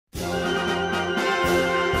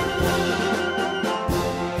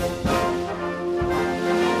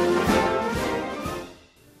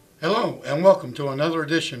and welcome to another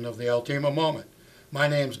edition of the Ultima Moment. My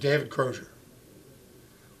name's David Crozier.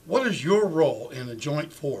 What is your role in the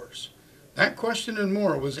Joint Force? That question and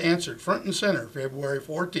more was answered front and center February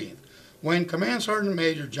 14th when Command Sgt.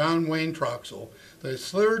 Major John Wayne Troxell, the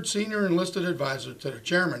 3rd Senior Enlisted Advisor to the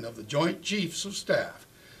Chairman of the Joint Chiefs of Staff,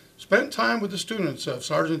 spent time with the students of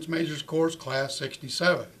Sergeant Major's Course Class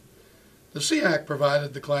 67. The SEAC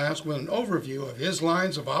provided the class with an overview of his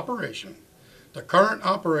lines of operation, the current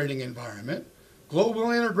operating environment, global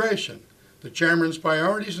integration, the Chairman's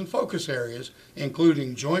priorities and focus areas,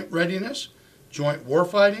 including joint readiness, joint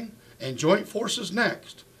warfighting, and joint forces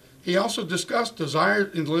next. He also discussed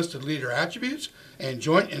desired enlisted leader attributes and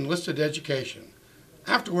joint enlisted education.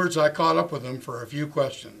 Afterwards, I caught up with him for a few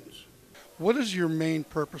questions. What is your main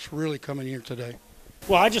purpose really coming here today?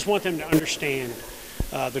 Well, I just want them to understand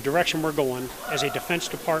the direction we're going as a Defense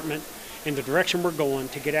Department and the direction we're going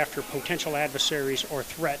to get after potential adversaries or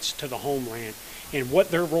threats to the homeland and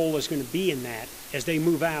what their role is going to be in that as they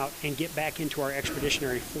move out and get back into our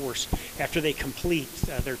expeditionary force after they complete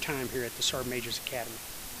their time here at the Sergeant Major's Academy.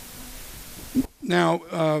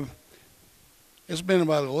 Now, it's been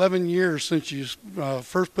about 11 years since you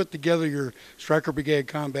first put together your Striker Brigade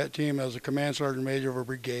combat team as a Command Sergeant Major of a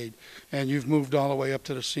brigade, and you've moved all the way up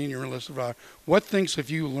to the Senior Enlisted Advisor. What things have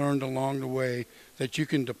you learned along the way that you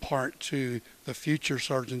can depart to the future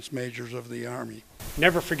Sergeants Majors of the Army?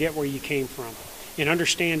 Never forget where you came from, and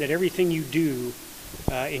understand that everything you do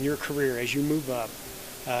in your career as you move up,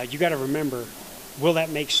 you got to remember, will that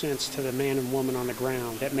make sense to the man and woman on the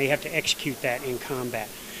ground that may have to execute that in combat?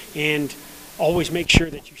 And always make sure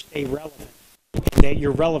that you stay relevant, that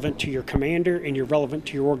you're relevant to your commander and you're relevant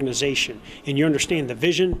to your organization. And you understand the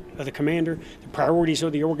vision of the commander, the priorities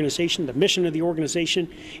of the organization, the mission of the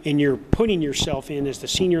organization, and you're putting yourself in as the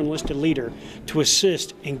senior enlisted leader to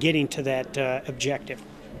assist in getting to that objective.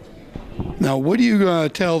 Now, what do you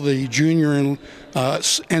tell the junior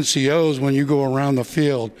NCOs when you go around the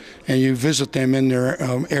field and you visit them in their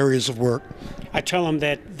areas of work? I tell them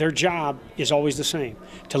that their job is always the same,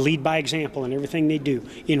 to lead by example in everything they do,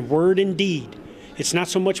 in word and deed. It's not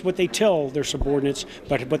so much what they tell their subordinates,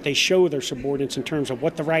 but what they show their subordinates in terms of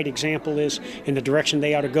what the right example is and the direction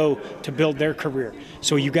they ought to go to build their career.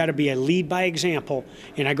 So you got to be a lead by example.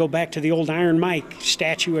 And I go back to the old Iron Mike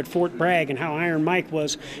statue at Fort Bragg and how Iron Mike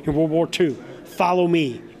was in World War II. Follow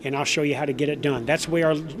me, and I'll show you how to get it done. That's the way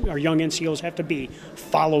our young NCOs have to be.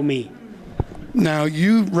 Follow me. Now,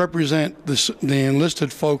 you represent the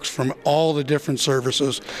enlisted folks from all the different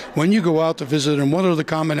services. When you go out to visit them, what are the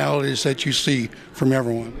commonalities that you see from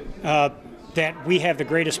everyone? That we have the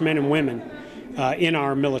greatest men and women in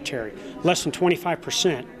our military. Less than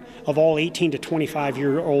 25% of all 18 to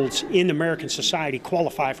 25-year-olds in American society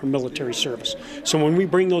qualify for military service. So when we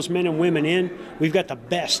bring those men and women in, we've got the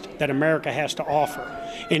best that America has to offer.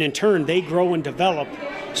 And in turn, they grow and develop,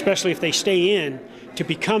 especially if they stay in, to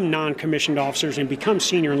become non-commissioned officers and become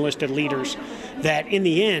senior enlisted leaders that in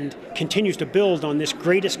the end continues to build on this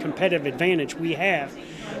greatest competitive advantage we have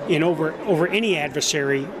in over any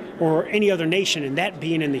adversary or any other nation, and that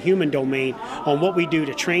being in the human domain on what we do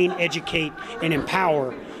to train, educate, and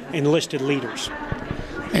empower enlisted leaders.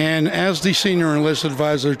 And as the Senior Enlisted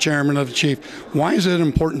Advisor, Chairman of the Chief, why is it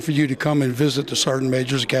important for you to come and visit the Sergeant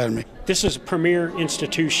Major's Academy? This is a premier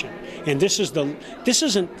institution, and this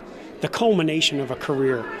isn't the culmination of a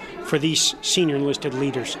career for these senior enlisted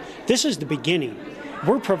leaders. This is the beginning.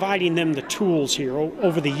 We're providing them the tools here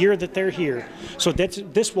over the year that they're here, so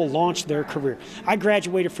that this will launch their career. I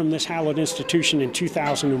graduated from this hallowed institution in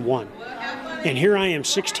 2001, and here I am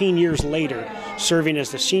 16 years later serving as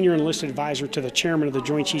the Senior Enlisted Advisor to the Chairman of the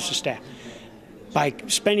Joint Chiefs of Staff. By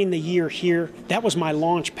spending the year here, that was my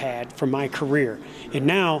launch pad for my career, and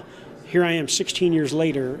now here I am 16 years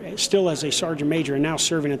later, still as a Sergeant Major and now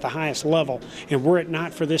serving at the highest level. And were it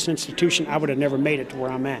not for this institution, I would have never made it to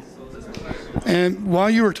where I'm at. And while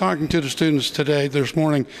you were talking to the students today, this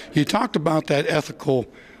morning, you talked about that ethical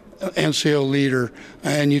NCO leader,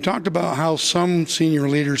 and you talked about how some senior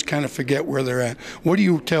leaders kind of forget where they're at. What do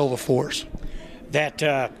you tell the force? That,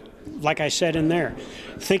 like I said in there,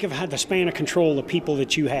 think of how the span of control of people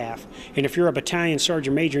that you have. And if you're a battalion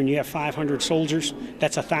sergeant major and you have 500 soldiers,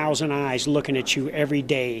 that's 1,000 eyes looking at you every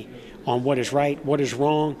day on what is right, what is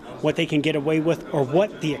wrong, what they can get away with, or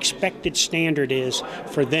what the expected standard is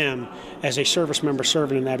for them as a service member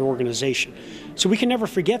serving in that organization. So we can never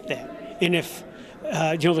forget that. And if,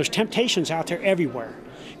 there's temptations out there everywhere,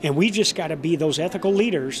 and we've just got to be those ethical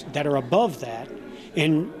leaders that are above that,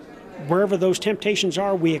 and wherever those temptations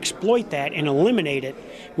are, we exploit that and eliminate it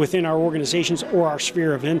within our organizations or our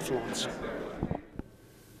sphere of influence.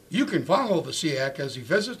 You can follow the SEAC as he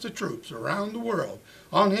visits the troops around the world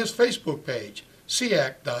on his Facebook page,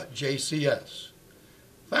 seac.jcs.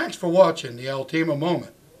 Thanks for watching the Ultima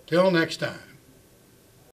Moment. Till next time.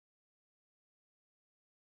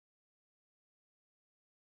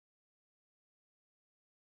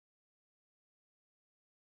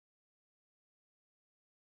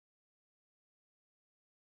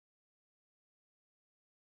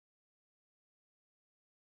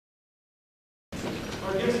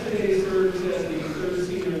 Our guest today serves as the third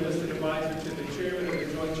Senior Enlisted Advisor to the Chairman of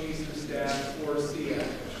the Joint Chiefs of Staff, or SEAC.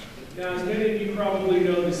 Now, as many of you probably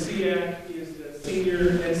know, the SEAC is the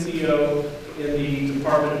Senior NCO in the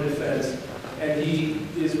Department of Defense, and he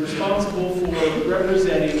is responsible for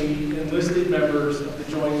representing the enlisted members of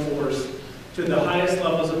the Joint Force to the highest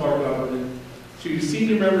levels of our government, to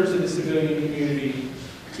senior members of the civilian community,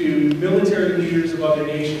 to military leaders of other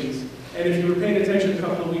nations, and if you were paying attention a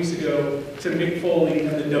couple of weeks ago, to Mick Foley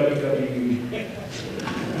and the WWE.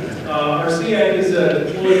 Our SEAC is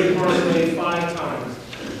deployed in Parsley 5 times,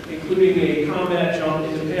 including a combat jump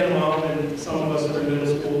into Panama when some of us were in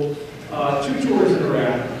middle school, 2 tours in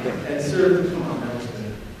Iraq, and served,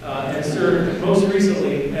 and served most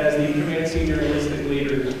recently as the Command Senior Enlisted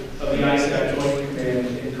Leader of the ISAF Joint Command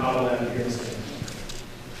in Kabul, Afghanistan.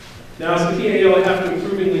 Now, as a PAO, I have to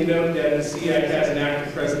approvingly note that the SEAC has an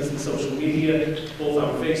active presence in social media, both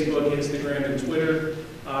on Facebook, Instagram, and Twitter.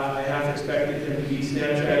 I have expected him to be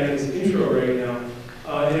Snapchatting his intro right now.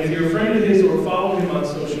 And if you're a friend of his or follow him on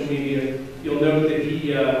social media, you'll note that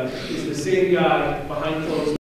he is the same guy behind closed